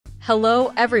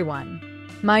Hello, everyone.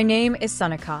 My name is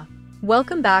Sunika.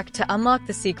 Welcome back to Unlock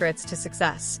the Secrets to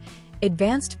Success,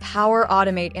 Advanced Power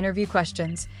Automate Interview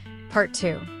Questions, Part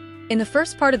 2. In the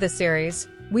first part of the series,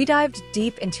 we dived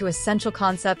deep into essential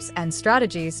concepts and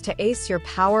strategies to ace your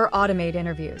Power Automate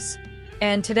interviews.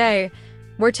 And today,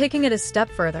 we're taking it a step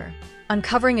further,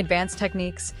 uncovering advanced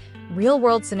techniques,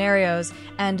 real-world scenarios,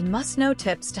 and must-know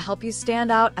tips to help you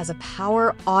stand out as a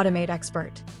Power Automate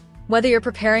expert. Whether you're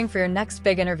preparing for your next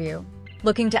big interview,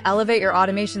 looking to elevate your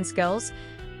automation skills,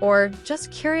 or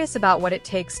just curious about what it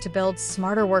takes to build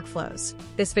smarter workflows,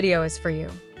 this video is for you.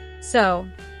 So,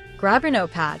 grab your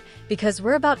notepad, because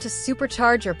we're about to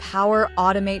supercharge your Power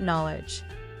Automate knowledge.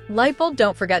 Lightbulb,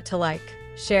 don't forget to like,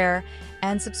 share,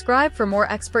 and subscribe for more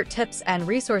expert tips and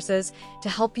resources to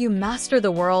help you master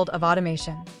the world of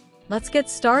automation. Let's get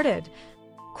started.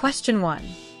 Question 1.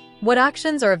 What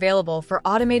actions are available for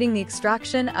automating the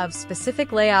extraction of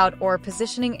specific layout or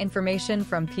positioning information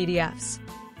from PDFs?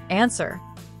 Answer.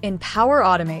 In Power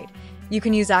Automate, you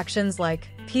can use actions like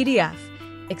PDF,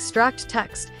 extract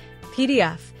text,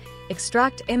 PDF,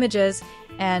 extract images,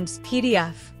 and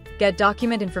PDF, get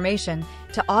document information,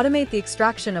 to automate the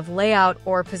extraction of layout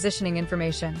or positioning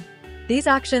information. These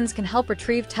actions can help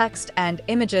retrieve text and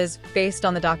images based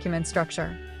on the document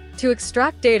structure. To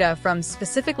extract data from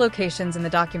specific locations in the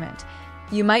document,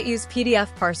 you might use PDF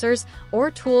parsers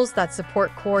or tools that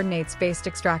support coordinates-based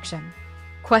extraction.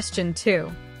 Question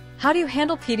 2. How do you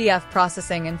handle PDF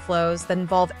processing and flows that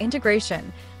involve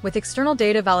integration with external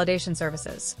data validation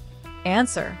services?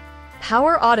 Answer.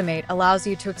 Power Automate allows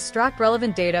you to extract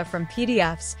relevant data from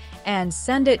PDFs and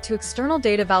send it to external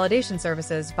data validation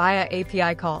services via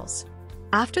API calls.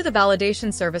 After the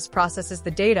validation service processes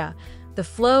the data, the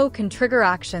flow can trigger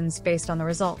actions based on the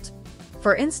result.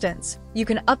 For instance, you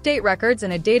can update records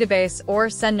in a database or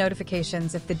send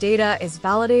notifications if the data is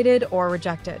validated or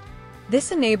rejected.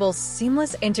 This enables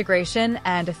seamless integration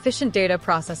and efficient data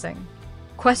processing.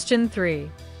 Question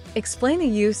 3. Explain the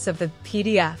use of the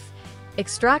PDF.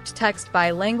 Extract text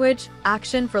by language,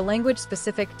 action for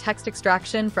language-specific text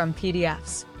extraction from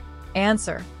PDFs.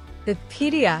 Answer. The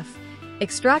PDF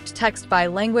extract text by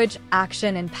language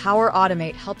action in Power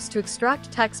Automate helps to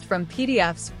extract text from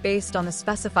PDFs based on the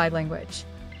specified language.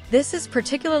 This is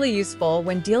particularly useful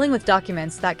when dealing with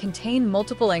documents that contain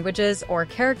multiple languages or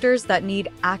characters that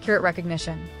need accurate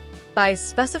recognition. By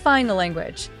specifying the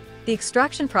language, the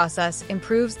extraction process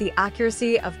improves the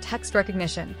accuracy of text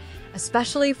recognition,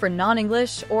 especially for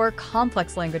non-English or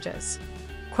complex languages.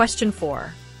 Question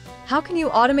 4. How can you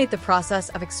automate the process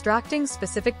of extracting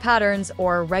specific patterns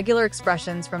or regular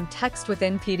expressions from text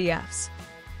within PDFs?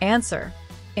 Answer.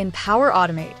 In Power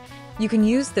Automate, you can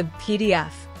use the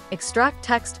PDF extract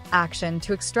text action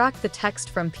to extract the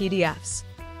text from PDFs.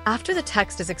 After the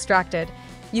text is extracted,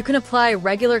 you can apply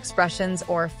regular expressions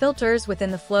or filters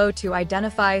within the flow to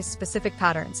identify specific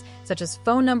patterns, such as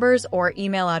phone numbers or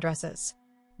email addresses.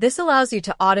 This allows you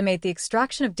to automate the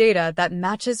extraction of data that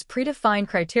matches predefined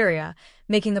criteria,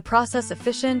 making the process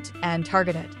efficient and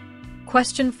targeted.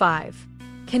 Question 5.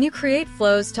 Can you create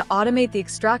flows to automate the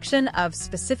extraction of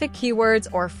specific keywords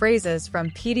or phrases from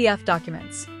PDF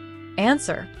documents?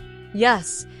 Answer.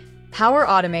 Yes. Power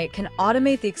Automate can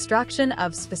automate the extraction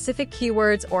of specific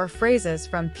keywords or phrases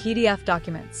from PDF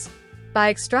documents. By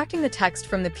extracting the text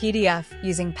from the PDF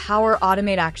using Power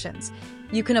Automate actions,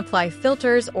 you can apply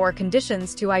filters or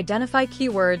conditions to identify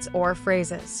keywords or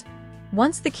phrases.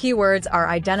 Once the keywords are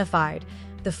identified,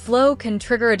 the flow can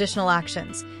trigger additional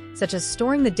actions, such as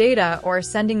storing the data or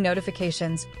sending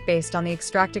notifications based on the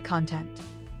extracted content.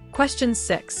 Question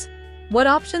 6. What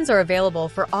options are available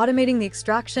for automating the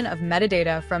extraction of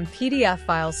metadata from PDF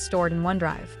files stored in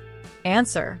OneDrive?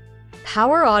 Answer.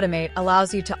 Power Automate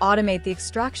allows you to automate the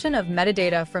extraction of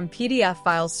metadata from PDF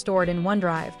files stored in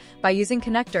OneDrive by using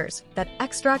connectors that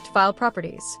extract file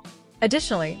properties.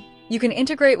 Additionally, you can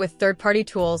integrate with third-party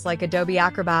tools like Adobe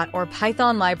Acrobat or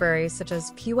Python libraries such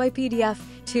as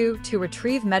PyPDF2 to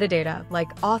retrieve metadata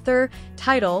like author,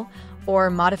 title, or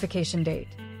modification date.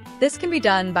 This can be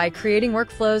done by creating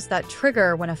workflows that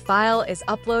trigger when a file is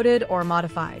uploaded or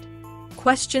modified.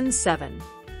 Question 7.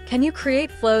 Can you create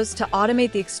flows to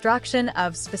automate the extraction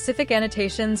of specific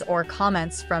annotations or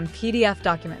comments from PDF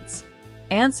documents?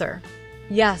 Answer.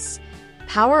 Yes.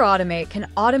 Power Automate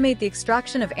can automate the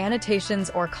extraction of annotations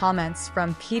or comments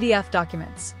from PDF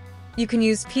documents. You can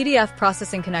use PDF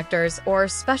processing connectors or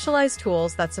specialized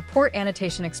tools that support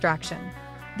annotation extraction.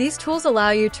 These tools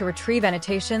allow you to retrieve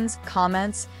annotations,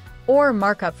 comments, or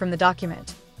markup from the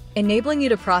document, enabling you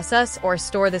to process or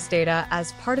store this data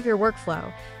as part of your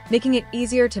workflow, making it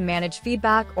easier to manage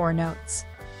feedback or notes.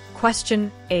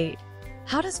 Question 8.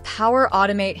 How does Power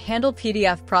Automate handle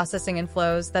PDF processing and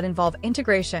flows that involve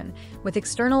integration with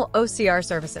external OCR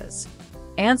services?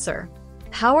 Answer: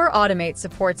 Power Automate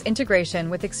supports integration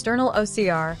with external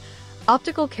OCR,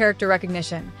 optical character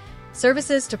recognition,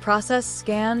 services to process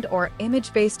scanned or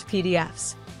image-based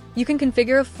PDFs. You can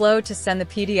configure a flow to send the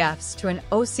PDFs to an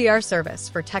OCR service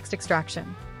for text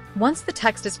extraction. Once the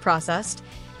text is processed,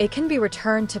 it can be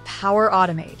returned to Power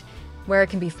Automate, where it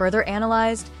can be further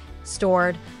analyzed,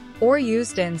 stored, or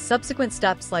used in subsequent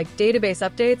steps like database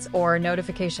updates or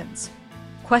notifications.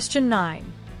 Question 9.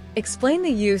 Explain the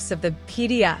use of the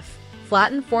PDF,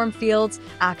 Flatten Form Fields,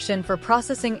 action for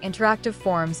processing interactive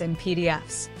forms in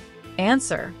PDFs.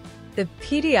 Answer: The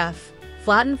PDF,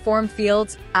 Flatten Form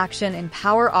Fields, action in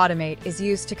Power Automate is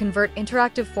used to convert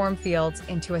interactive form fields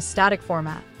into a static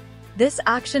format. This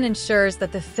action ensures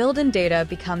that the filled-in data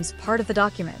becomes part of the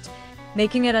document,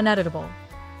 making it uneditable.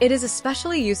 It is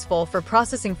especially useful for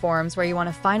processing forms where you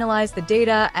want to finalize the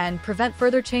data and prevent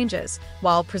further changes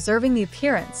while preserving the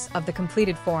appearance of the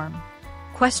completed form.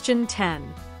 Question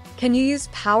 10. Can you use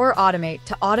Power Automate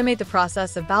to automate the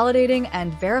process of validating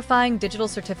and verifying digital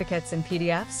certificates in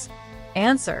PDFs?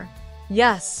 Answer: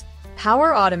 Yes.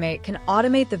 Power Automate can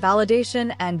automate the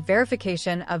validation and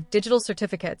verification of digital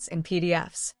certificates in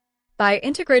PDFs. By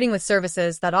integrating with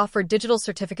services that offer digital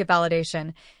certificate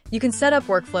validation, you can set up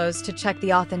workflows to check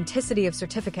the authenticity of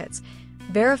certificates,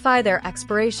 verify their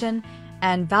expiration,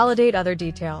 and validate other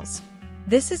details.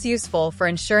 This is useful for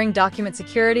ensuring document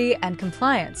security and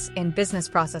compliance in business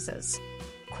processes.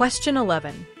 Question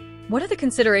 11. What are the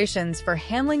considerations for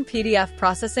handling PDF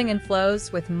processing and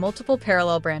flows with multiple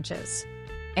parallel branches?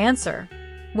 Answer: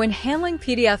 When handling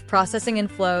PDF processing and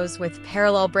flows with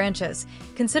parallel branches,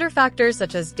 consider factors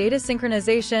such as data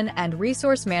synchronization and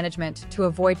resource management to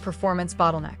avoid performance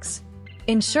bottlenecks.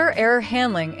 Ensure error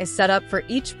handling is set up for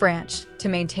each branch to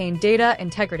maintain data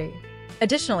integrity.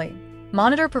 Additionally,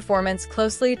 monitor performance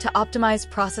closely to optimize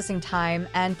processing time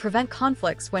and prevent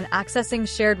conflicts when accessing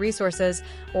shared resources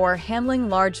or handling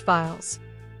large files.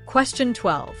 Question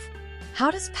 12. How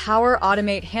does Power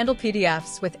Automate handle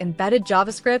PDFs with embedded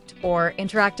JavaScript or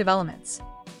interactive elements?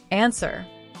 Answer: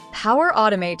 Power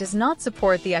Automate does not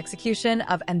support the execution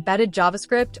of embedded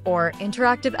JavaScript or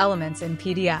interactive elements in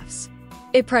PDFs.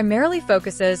 It primarily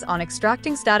focuses on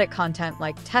extracting static content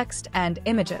like text and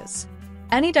images.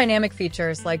 Any dynamic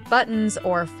features like buttons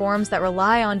or forms that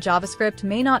rely on JavaScript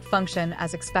may not function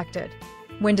as expected.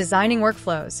 When designing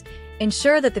workflows,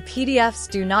 ensure that the PDFs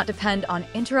do not depend on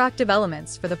interactive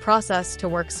elements for the process to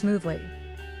work smoothly.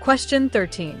 Question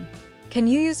 13. Can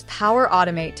you use Power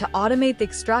Automate to automate the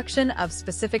extraction of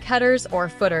specific headers or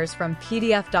footers from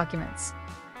PDF documents?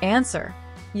 Answer: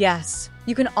 Yes.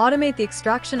 You can automate the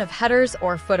extraction of headers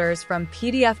or footers from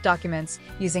PDF documents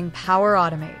using Power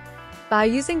Automate. By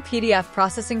using PDF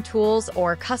processing tools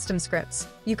or custom scripts,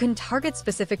 you can target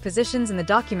specific positions in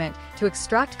the document to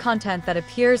extract content that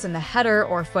appears in the header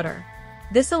or footer.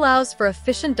 This allows for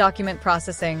efficient document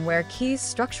processing where key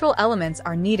structural elements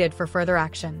are needed for further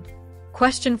action.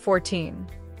 Question 14.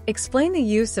 Explain the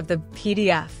use of the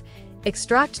PDF,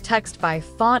 Extract Text by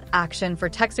Font action for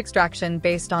text extraction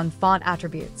based on font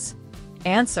attributes.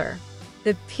 Answer: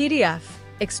 The PDF,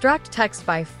 Extract Text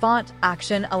by Font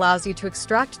action allows you to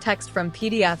extract text from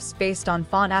PDFs based on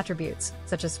font attributes,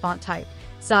 such as font type,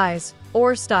 size,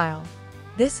 or style.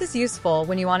 This is useful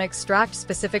when you want to extract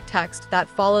specific text that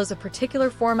follows a particular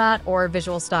format or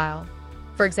visual style.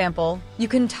 For example, you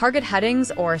can target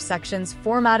headings or sections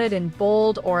formatted in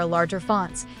bold or larger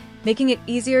fonts, making it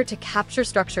easier to capture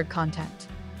structured content.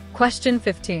 Question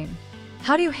 15.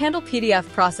 How do you handle PDF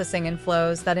processing and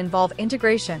flows that involve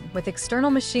integration with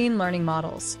external machine learning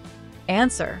models?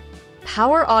 Answer: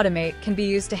 Power Automate can be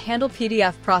used to handle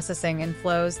PDF processing and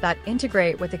flows that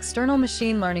integrate with external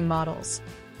machine learning models.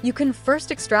 You can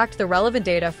first extract the relevant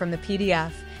data from the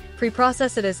PDF,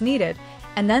 pre-process it as needed,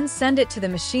 and then send it to the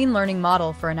machine learning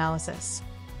model for analysis.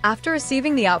 After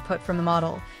receiving the output from the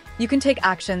model, you can take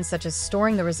actions such as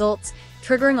storing the results,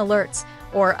 triggering alerts,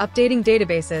 or updating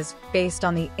databases based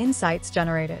on the insights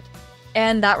generated.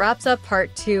 And that wraps up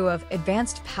part 2 of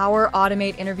Advanced Power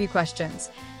Automate interview questions.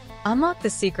 Unlock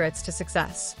the secrets to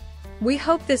success. We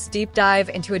hope this deep dive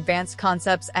into advanced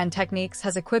concepts and techniques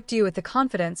has equipped you with the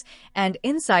confidence and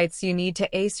insights you need to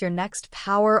ace your next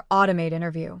Power Automate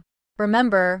interview.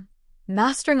 Remember,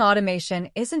 mastering automation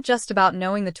isn't just about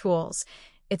knowing the tools.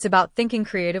 It's about thinking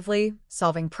creatively,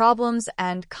 solving problems,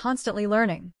 and constantly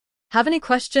learning. Have any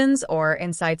questions or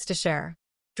insights to share?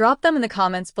 Drop them in the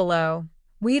comments below.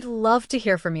 We'd love to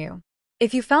hear from you.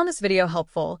 If you found this video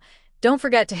helpful, Don't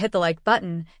forget to hit the like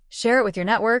button, share it with your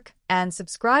network, and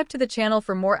subscribe to the channel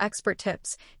for more expert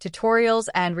tips, tutorials,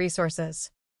 and resources.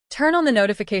 Turn on the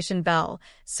notification bell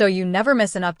so you never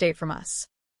miss an update from us.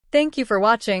 Thank you for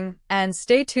watching, and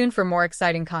stay tuned for more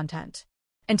exciting content.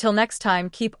 Until next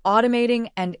time, keep automating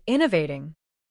and innovating.